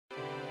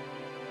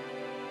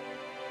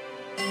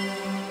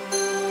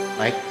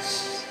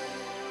Thanks.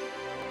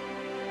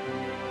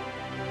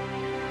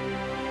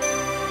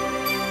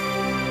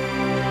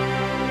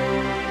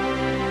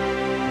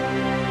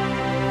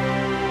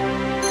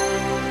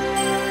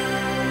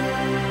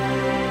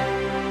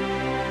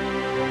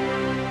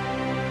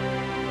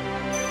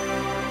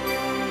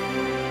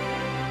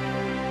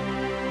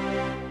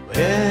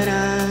 When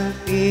I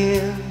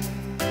feel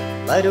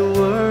like the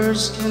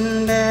world's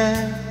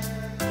condemned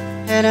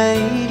and I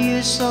need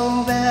you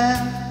so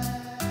bad,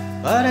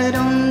 but I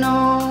don't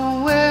know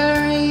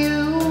where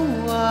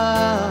you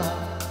are,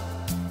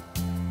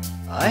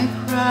 I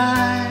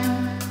cry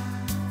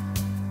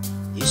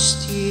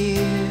this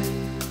tear.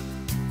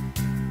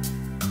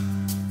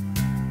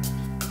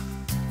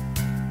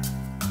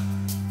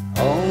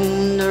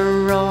 On the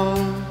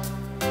road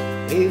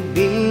we've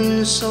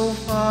been so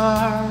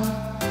far,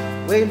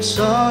 we've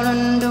soared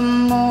on the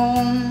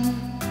moon,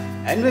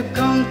 and we've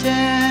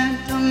counted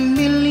a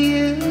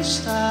million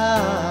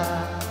stars.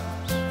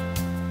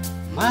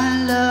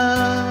 My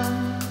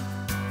love,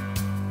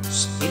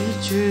 still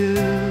true.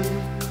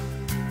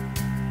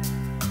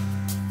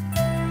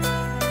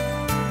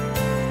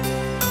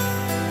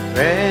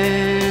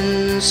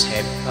 Friends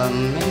have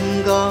come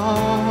and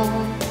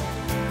gone,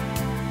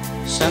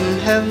 some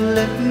have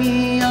left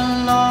me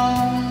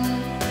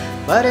alone,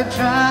 but I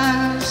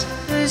trust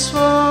this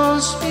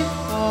was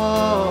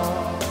before.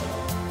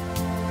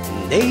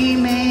 They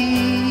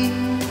made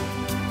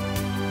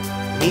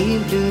me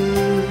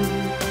blue.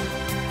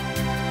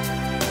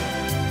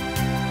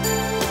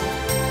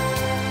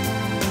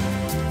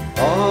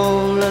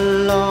 All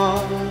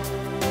alone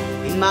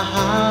in my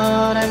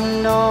heart I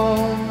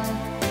know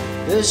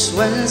there's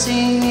one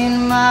thing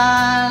in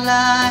my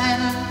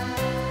life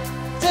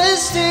that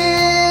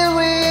still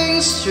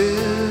rings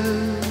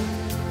true.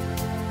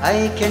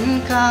 I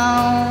can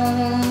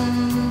count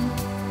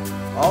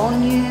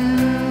on you.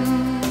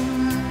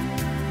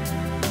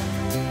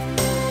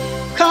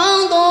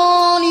 Count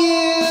on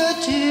you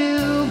to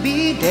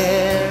be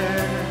there.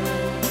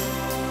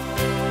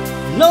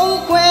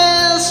 No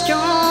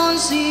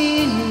questions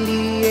in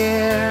the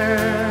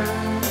air.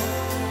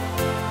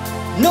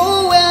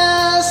 No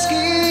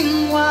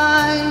asking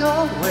why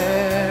or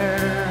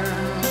where.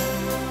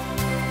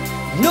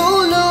 No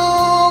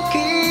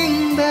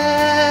looking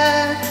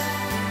back.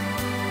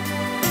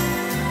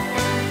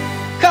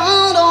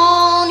 Count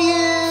on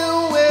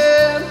you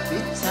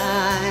every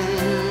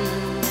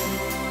time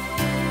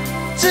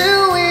to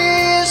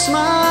ease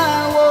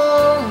my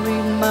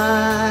worried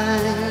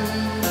mind.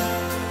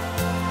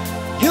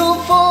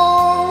 You'll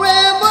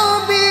forever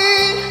be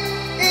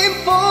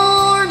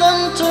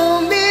important to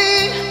me,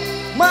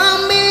 my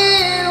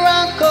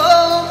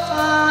miracle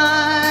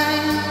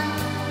find.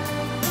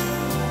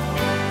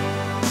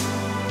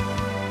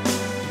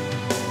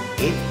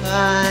 If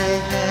I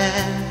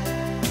had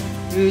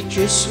you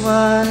just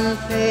one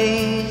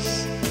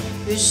place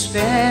to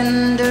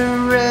spend the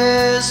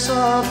rest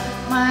of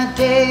my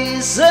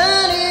days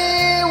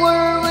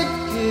anywhere with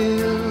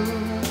you,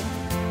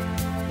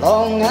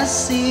 long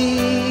as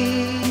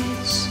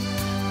it's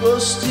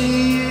close to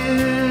you.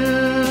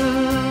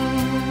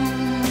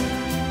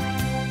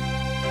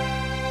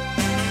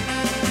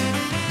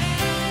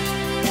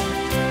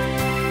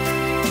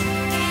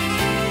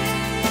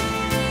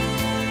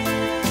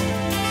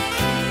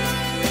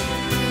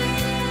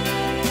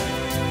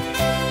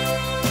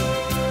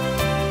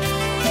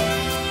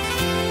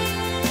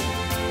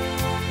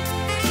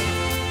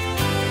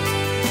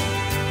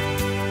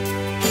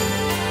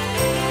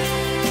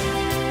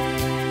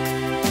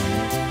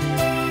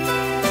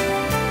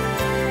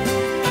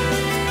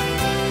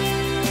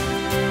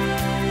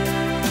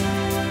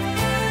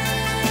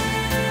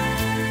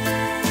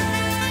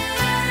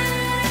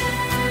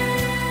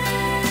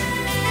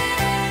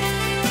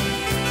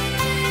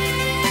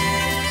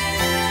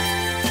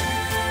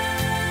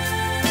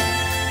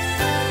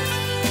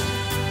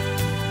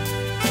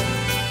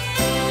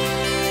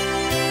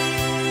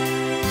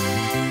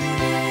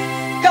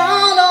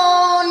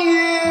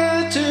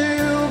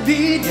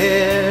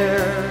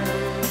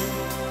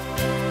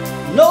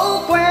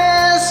 No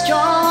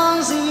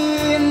questions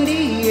in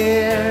the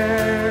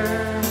air.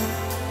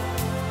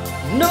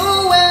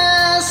 No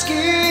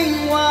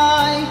asking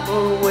why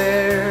or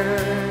where.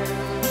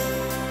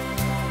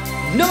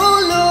 No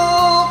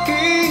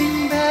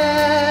looking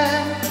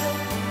back.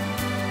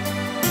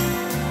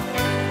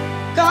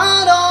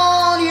 Count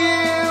on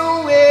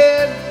you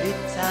every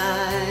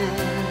time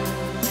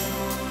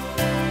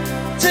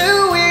to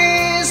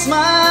ease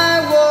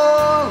my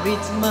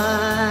worried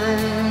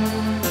mind.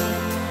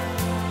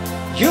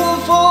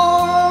 You'll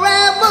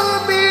forever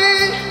be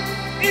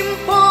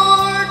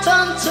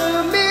important to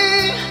me,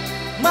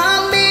 my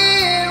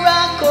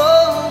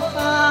miracle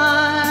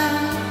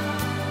find.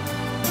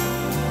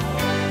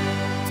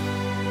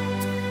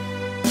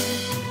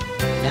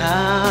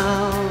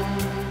 Now,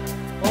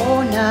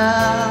 oh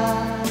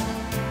now,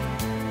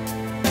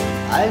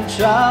 I've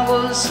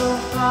traveled so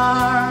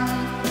far,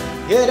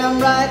 yet I'm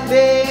right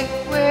back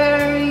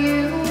where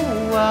you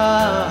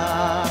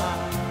are.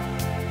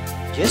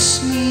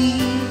 Just me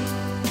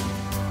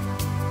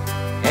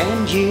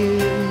you.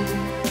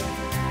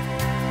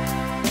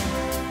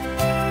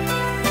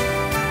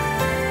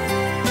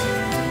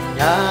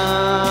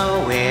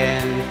 Now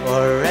and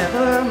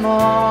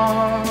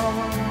forevermore,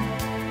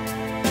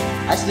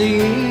 as the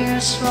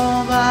years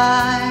roll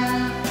by,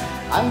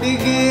 I'm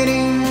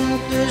beginning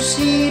to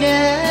see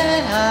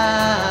that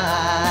I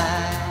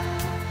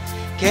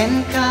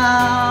can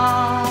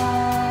count